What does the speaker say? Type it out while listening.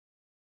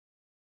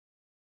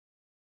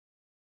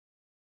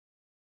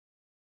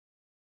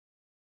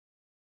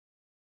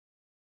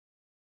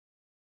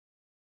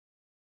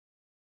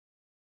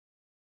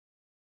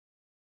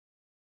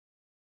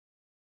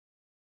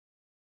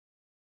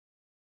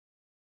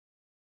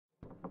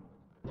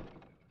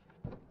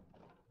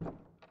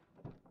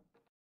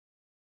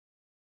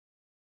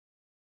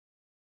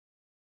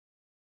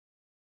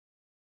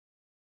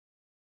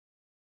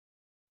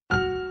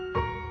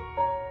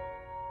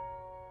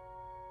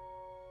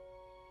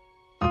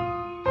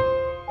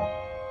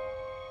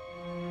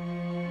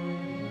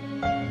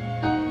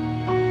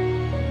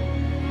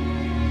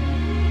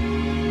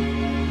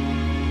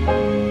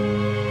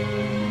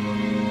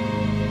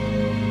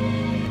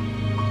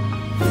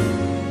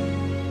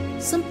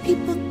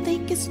people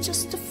think it's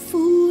just a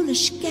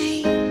foolish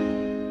game,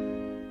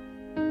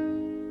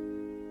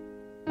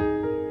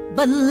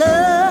 but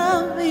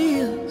love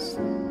is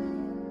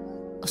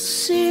a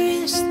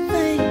serious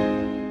thing.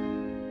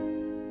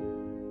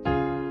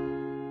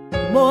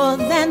 More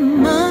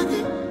than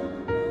money,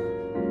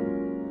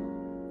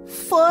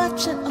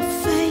 fortune, or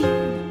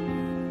fame.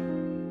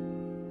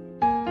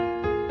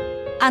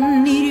 I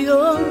need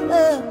your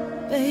love,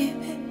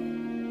 baby,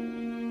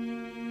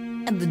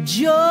 and the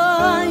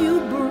joy you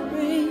bring.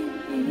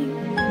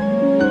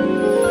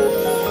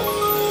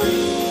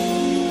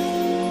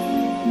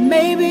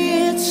 Maybe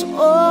it's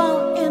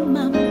all in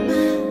my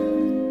mind,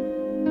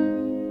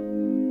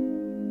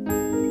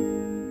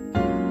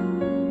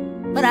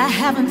 but I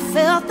haven't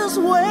felt this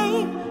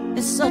way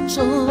in such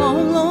a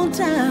long, long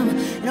time.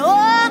 And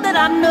all that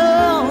I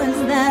know is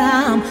that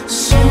I'm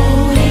so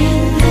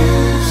in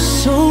love,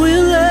 so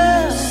in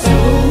love, so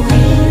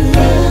in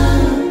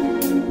love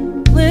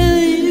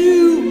with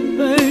you,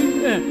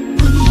 baby.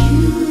 With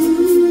you,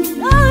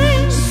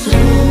 I'm so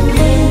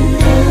in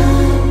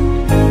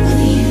love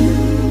with you.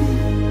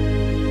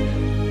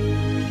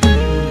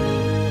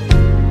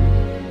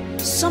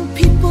 Some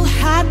people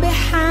hide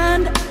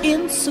behind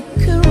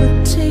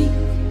insecurity.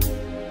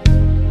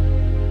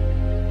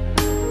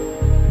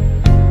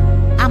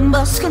 I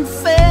must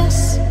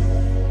confess,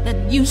 that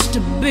used to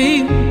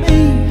be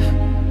me.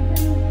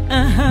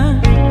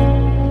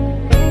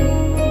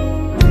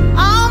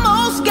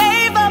 Almost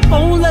gave up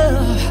on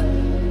love,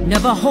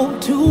 never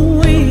hoped to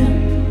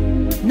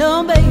win.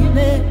 No,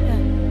 baby.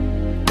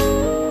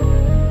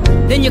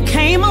 Then you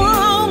came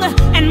along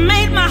and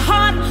made my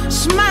heart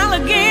smile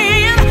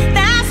again.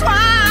 That's why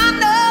I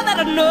know that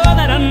I know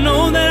that I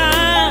know that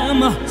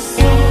I'm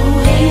so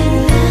in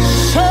love,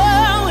 so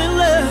in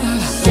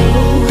love, so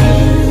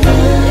in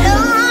love.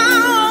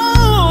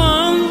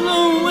 I'm so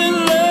in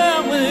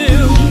love with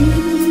you.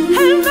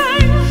 Hey,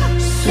 baby,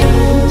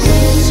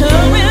 so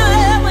in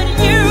love with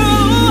you.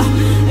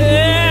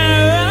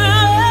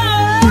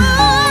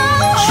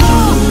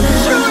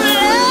 True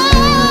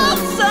love.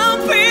 Some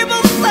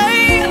people say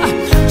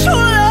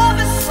true love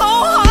is so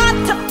hard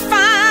to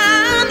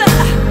find,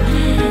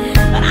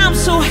 but I'm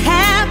so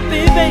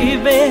happy,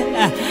 baby.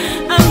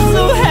 I'm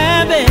so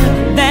happy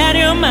that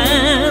you're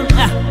mine.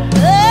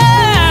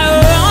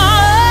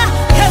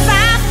 Cause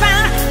I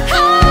found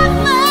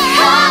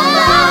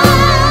heaven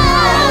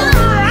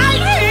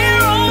right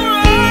here on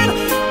earth.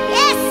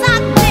 Yes, I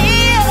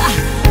did.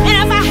 And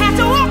if I had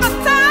to walk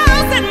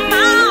 1,000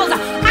 miles,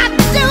 I'd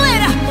do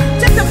it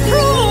just to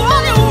prove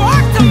all your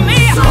work to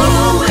me. So in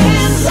love with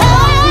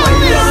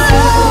you.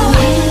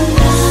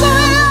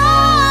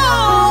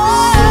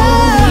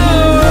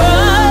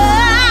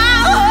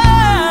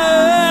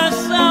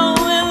 So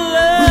in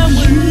love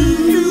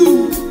with you,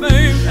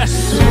 baby.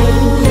 So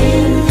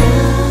in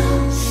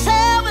love, so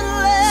in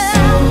love,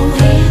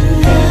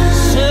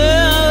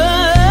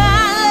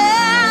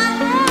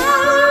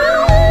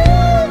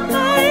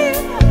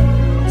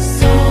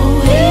 so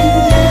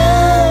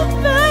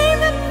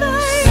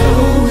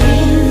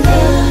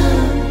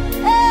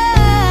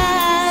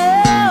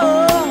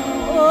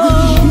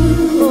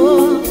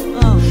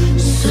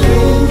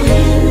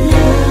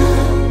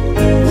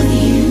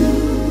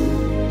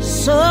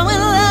in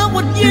love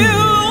with you.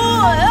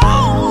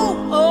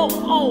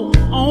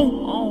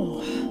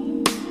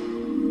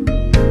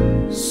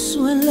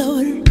 So in love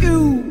with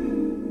you.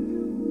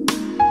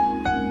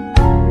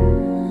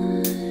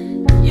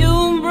 You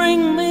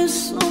bring me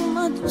so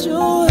much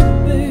joy,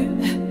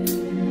 baby.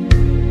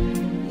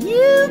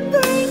 You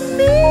bring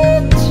me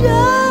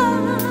joy.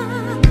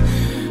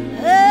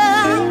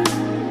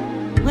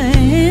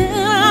 When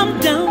I'm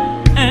down,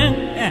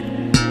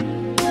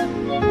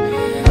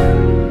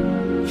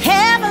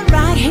 heaven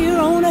right here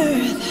on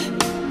earth.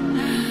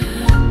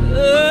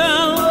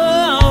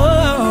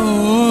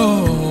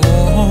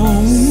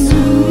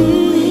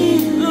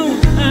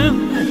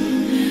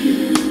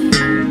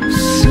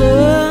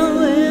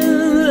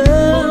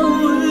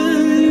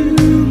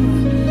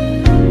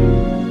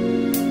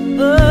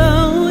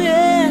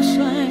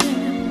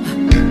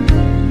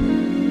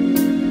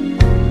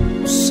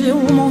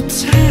 One more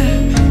time.